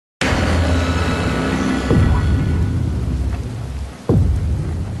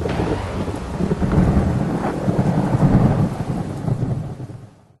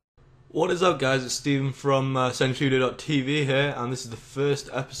What is up, guys? It's Steven from Senshudo.tv here, and this is the first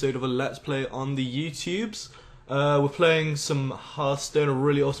episode of a Let's Play on the YouTubes. We're playing some Hearthstone, a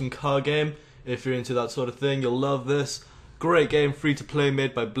really awesome card game. If you're into that sort of thing, you'll love this. Great game, free to play,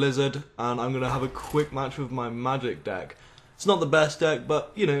 made by Blizzard, and I'm going to have a quick match with my Magic deck. It's not the best deck,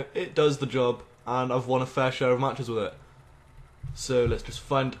 but, you know, it does the job, and I've won a fair share of matches with it. So let's just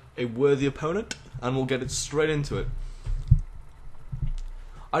find a worthy opponent, and we'll get it straight into it.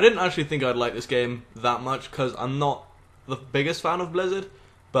 I didn't actually think I'd like this game that much because I'm not the biggest fan of Blizzard,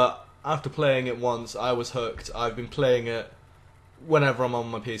 but after playing it once, I was hooked. I've been playing it whenever I'm on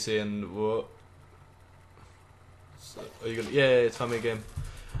my PC and... So, are you gonna... Yeah, it's family game.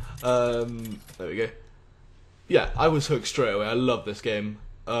 There we go. Yeah, I was hooked straight away. I love this game.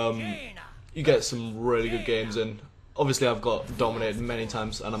 You get some really good games in. Obviously, I've got dominated many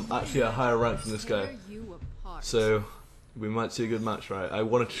times, and I'm actually a higher rank than this guy. So... we might see a good match, right? I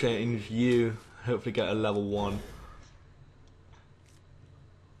want to change you, hopefully get a level 1.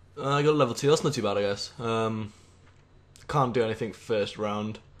 I got a level 2, that's not too bad, I guess. Can't do anything first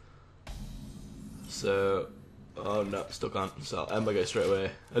round. So, oh no, still can't. So I'll end by go straight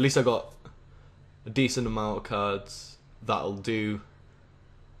away. At least I got a decent amount of cards that'll do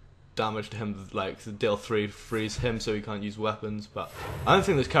damage to him, like the deal 3 freeze him so he can't use weapons. But I don't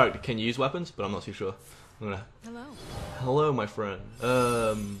think this character can use weapons, but I'm not too sure. I'm gonna... Hello, my friend.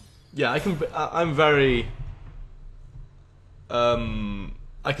 Yeah, I can. I'm very.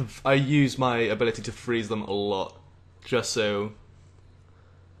 I use my ability to freeze them a lot, just so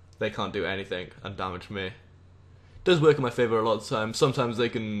they can't do anything and damage me. It does work in my favor a lot of the time. Sometimes they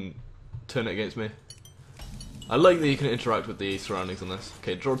can turn it against me. I like that you can interact with the surroundings on this.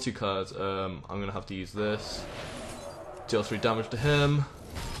 Okay, draw 2 cards. I'm gonna have to use this. Deal 3 damage to him.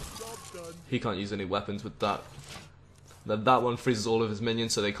 He can't use any weapons with that. Then that one freezes all of his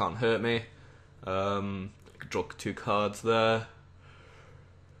minions so they can't hurt me. I could draw 2 cards there.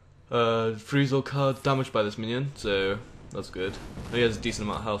 Freeze all cards damaged by this minion, so that's good. And he has a decent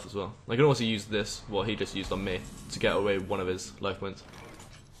amount of health as well. I can also use this, what he just used on me, to get away one of his life points.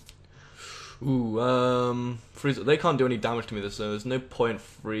 Ooh, freeze. They can't do any damage to me, so there's no point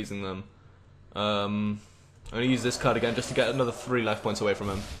freezing them. I'm gonna use this card again just to get another 3 life points away from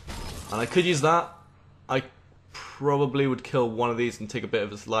him. And I could use that. I probably would kill one of these and take a bit of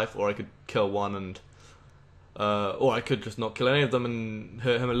his life, or I could kill one and... or I could just not kill any of them and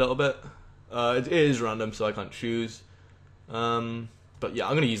hurt him a little bit. It is random, so I can't choose. But yeah,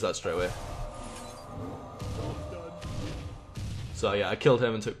 I'm going to use that straight away. So yeah, I killed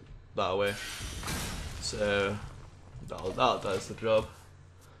him and took that away. So that does the job.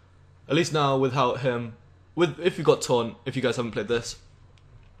 At least now, without him... if you've got Taunt, if you guys haven't played this...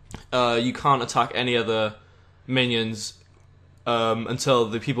 you can't attack any other minions until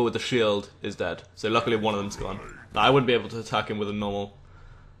the people with the shield is dead. So luckily one of them's gone. Now, I wouldn't be able to attack him with a normal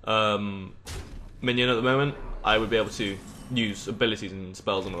minion at the moment. I would be able to use abilities and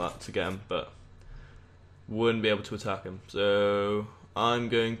spells and all that to get him, but wouldn't be able to attack him. So I'm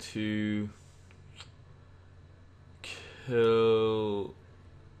going to kill...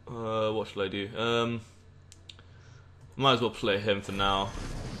 what should I do? Might as well play him for now.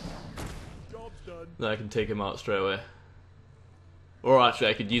 Then I can take him out straight away. Or actually,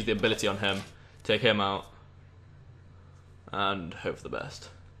 I could use the ability on him, take him out, and hope for the best.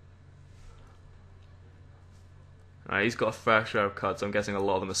 Alright, he's got a fair share of cards, so I'm guessing a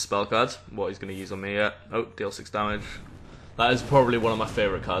lot of them are spell cards. What he's going to use on me yet. Oh, deal 6 damage. That is probably one of my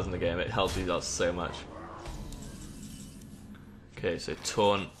favourite cards in the game. It helps me out so much. Okay, so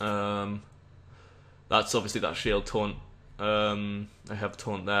Taunt. That's obviously that shield Taunt. I have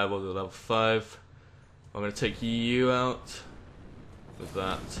Taunt there, we'll do level 5. I'm going to take you out with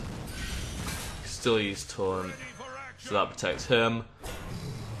that. Still use Taunt, so that protects him.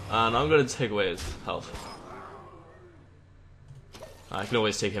 And I'm going to take away his health. I can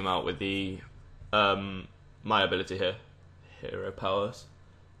always take him out with the my ability here, Hero Powers.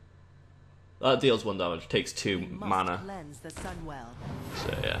 That deals 1 damage, takes 2 mana.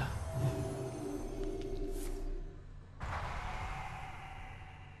 So yeah.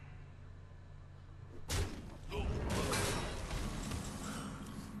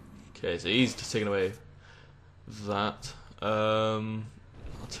 Okay, so he's just taking away that. I'll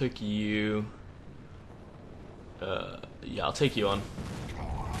take you. Yeah, I'll take you on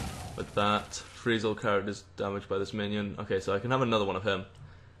with that. Freeze all characters damaged by this minion. Okay, so I can have another one of him.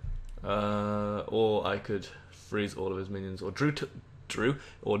 Or I could freeze all of his minions, or draw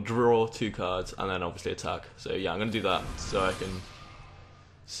 2 cards and then obviously attack. So yeah, I'm gonna do that so I can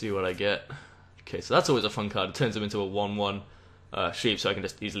see what I get. Okay, so that's always a fun card. It turns him into a 1/1. sheep, so I can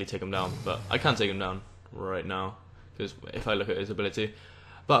just easily take him down. But I can't take him down right now, because if I look at his ability,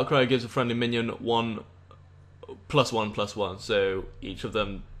 Battlecry gives a friendly minion 1/1/1, so each of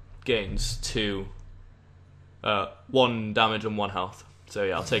them gains 1 damage and 1 health. So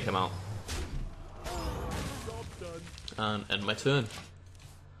yeah, I'll take him out and end my turn.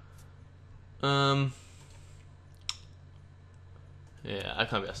 Yeah, I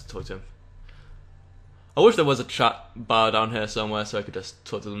can't be asked to talk to him. I wish there was a chat bar down here somewhere so I could just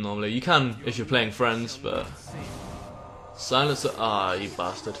talk to them normally. You can if you're playing friends, but silence. Ah, you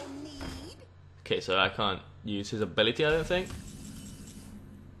bastard. Okay, so I can't use his ability, I don't think.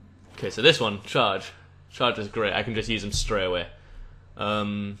 Okay, so this one, charge. Charge is great. I can just use him straight away.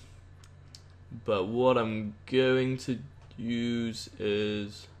 But what I'm going to use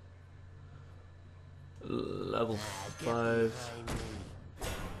is level 5.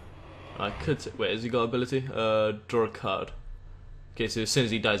 I could wait. Has he got ability? Draw a card. Okay, so as soon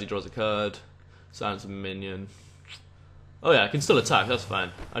as he dies, he draws a card. Silence a minion. Oh yeah, I can still attack. That's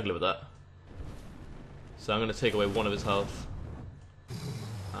fine. I can live with that. So I'm going to take away 1 of his health.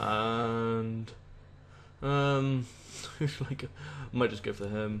 And like, I might just go for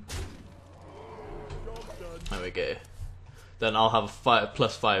him. There we go. Then I'll have a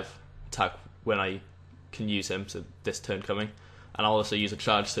 +5 attack when I can use him. So this turn coming, and I'll also use a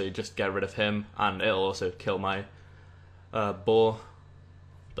charge to just get rid of him, and it'll also kill my boar.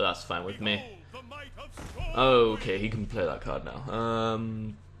 But that's fine with me. Okay, he can play that card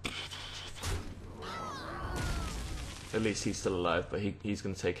now. At least he's still alive, but he's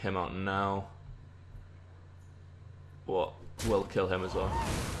going to take him out now. What will kill him as well.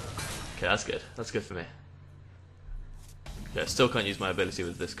 Okay, that's good. That's good for me. Yeah, I still can't use my ability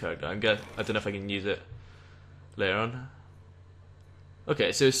with this character. I don't know if I can use it later on.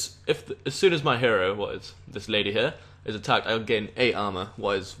 Okay, so as soon as my hero, what is this lady here, is attacked, I'll gain 8 armor.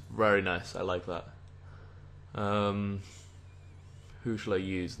 What is very nice. I like that. Who shall I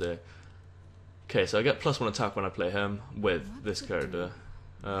use there? Okay, so I get +1 attack when I play him with this character.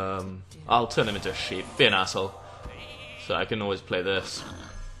 I'll turn him into a sheep. Be an asshole. So I can always play this.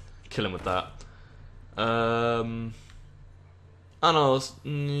 Kill him with that. And I'll...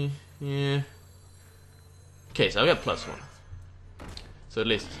 yeah. Okay, so I get +1. So at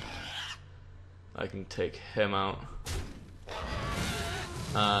least I can take him out.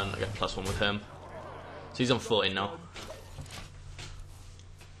 And I get +1 with him. So he's on 14 now.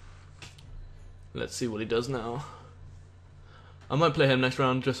 Let's see what he does now. I might play him next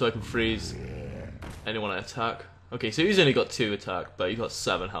round just so I can freeze anyone I attack. Okay, so he's only got 2 attack, but he's got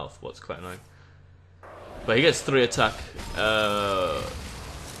 7 health, what's quite annoying. But he gets 3 attack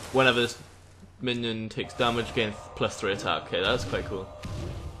whenever this minion takes damage, gain +3 attack. Okay, that's quite cool.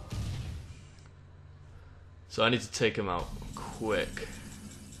 So I need to take him out quick.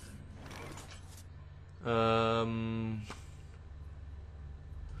 Okay,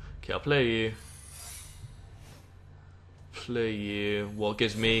 I'll play you. Play you. What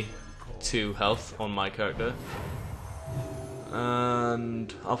gives me 2 health on my character.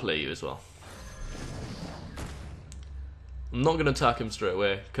 And I'll play you as well. I'm not going to attack him straight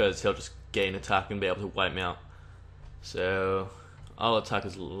away because he'll just gain attack and be able to wipe me out. So I'll attack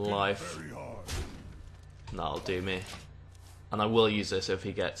his life. That'll do me. And I will use this if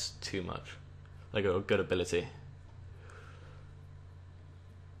he gets too much. Like a good ability.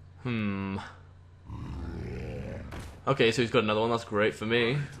 Okay, so he's got another one. That's great for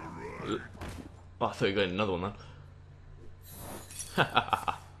me. Oh, I thought you got another one then.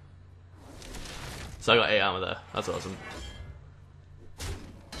 So I got 8 armor there. That's awesome.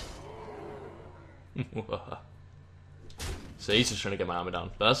 So he's just trying to get my armor down,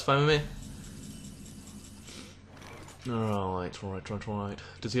 but that's fine with me. Right.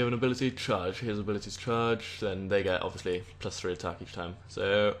 Does he have an ability? Charge. His ability's charge. Then they get obviously +3 attack each time.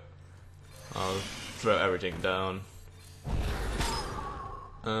 So I'll throw everything down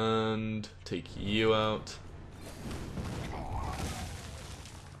and take you out.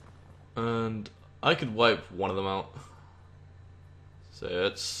 And I could wipe one of them out. So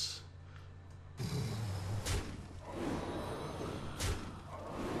it's...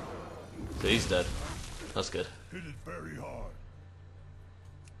 So he's dead. That's good. Hit it very hard.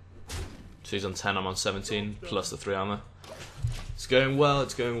 So he's on 10, I'm on 17, plus the 3 armor. It's going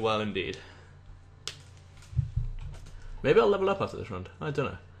well indeed. Maybe I'll level up after this round. I don't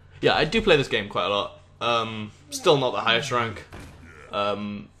know. Yeah, I do play this game quite a lot. Still not the highest rank.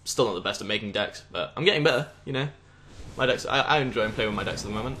 Still not the best at making decks, but I'm getting better, you know. My decks, I enjoy playing with my decks at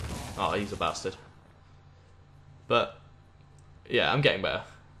the moment. Oh, he's a bastard. But, yeah, I'm getting better.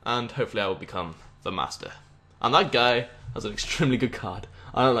 And hopefully I will become the master. And that guy That's an extremely good card.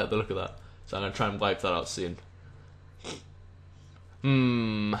 I don't like the look of that, so I'm gonna try and wipe that out soon.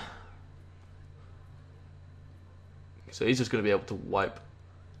 So he's just gonna be able to wipe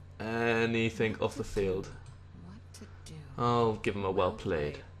anything off the field. I'll give him a well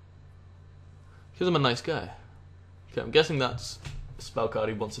played. Because I'm a nice guy. Okay, I'm guessing that's a spell card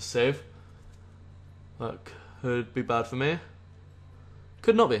he wants to save. That could be bad for me.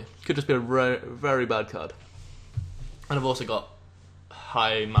 Could not be. Could just be a very bad card. And I've also got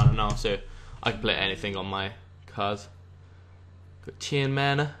high mana now, so I can play anything on my cards. Got 10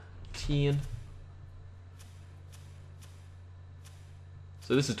 mana. 10.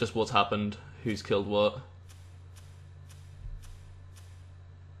 So this is just what's happened. Who's killed what.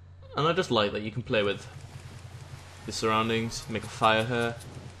 And I just like that you can play with the surroundings, make a fire here,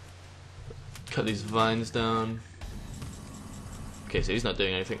 cut these vines down. Okay, so he's not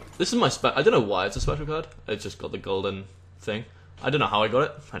doing anything. This is my I don't know why it's a special card. It's just got the golden thing. I don't know how I got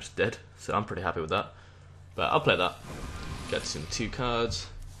it. I just did. So I'm pretty happy with that. But I'll play that. Get some 2 cards.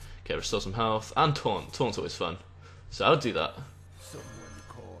 Okay, restore some health. And taunt. Taunt's always fun. So I'll do that.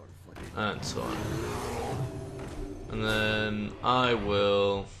 And taunt. And then I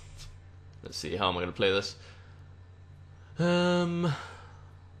will... Let's see, how am I going to play this? I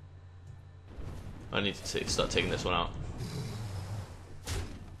need to start taking this one out.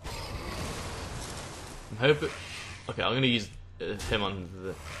 I'm hoping... Okay, I'm going to use him on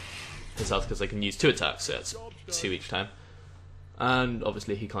his health because I can use 2 attacks, so that's 2 each time. And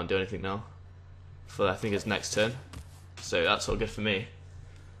obviously he can't do anything now for I think his next turn. So that's all good for me.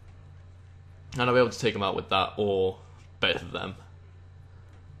 And I'll be able to take him out with that or both of them.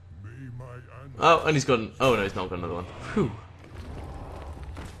 Oh, and he's got an... Oh no, he's not got another one. Whew.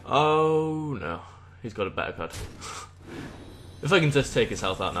 Oh no, he's got a better card. If I can just take his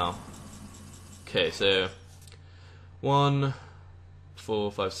health out now. Okay, so 1,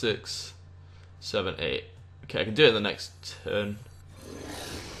 4, 5, 6, 7, 8. Okay, I can do it the next turn.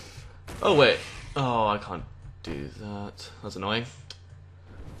 Oh wait. Oh, I can't do that. That's annoying.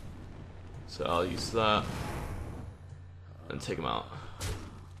 So I'll use that and take him out.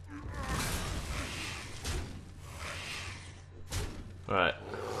 Alright.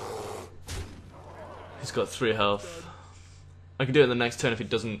 He's got 3 health. I can do it in the next turn if he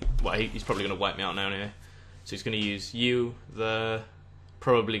doesn't... Well, he's probably going to wipe me out now anyway. So he's going to use you there.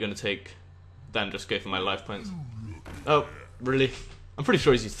 Probably going to take... Then just go for my life points. Oh, really? I'm pretty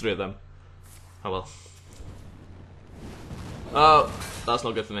sure he's used 3 of them. Oh well. Oh, that's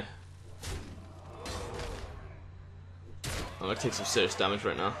not good for me. I'm going to take some serious damage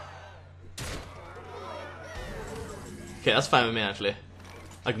right now. Okay, that's fine with me actually.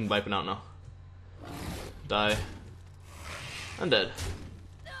 I can wipe it out now. Die. I'm dead.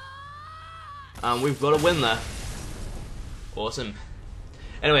 And we've got a win there. Awesome.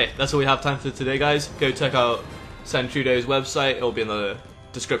 Anyway, that's all we have time for today, guys. Go check out Senshudo's website. It'll be in the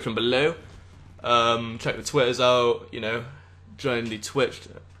description below. Check the Twitters out, you know, join the Twitch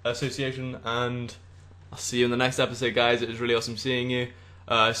association, and I'll see you in the next episode, guys. It was really awesome seeing you.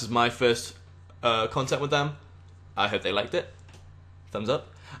 This is my first content with them. I hope they liked it. Thumbs up.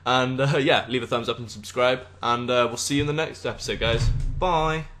 And yeah, leave a thumbs up and subscribe. And we'll see you in the next episode, guys.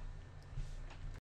 Bye.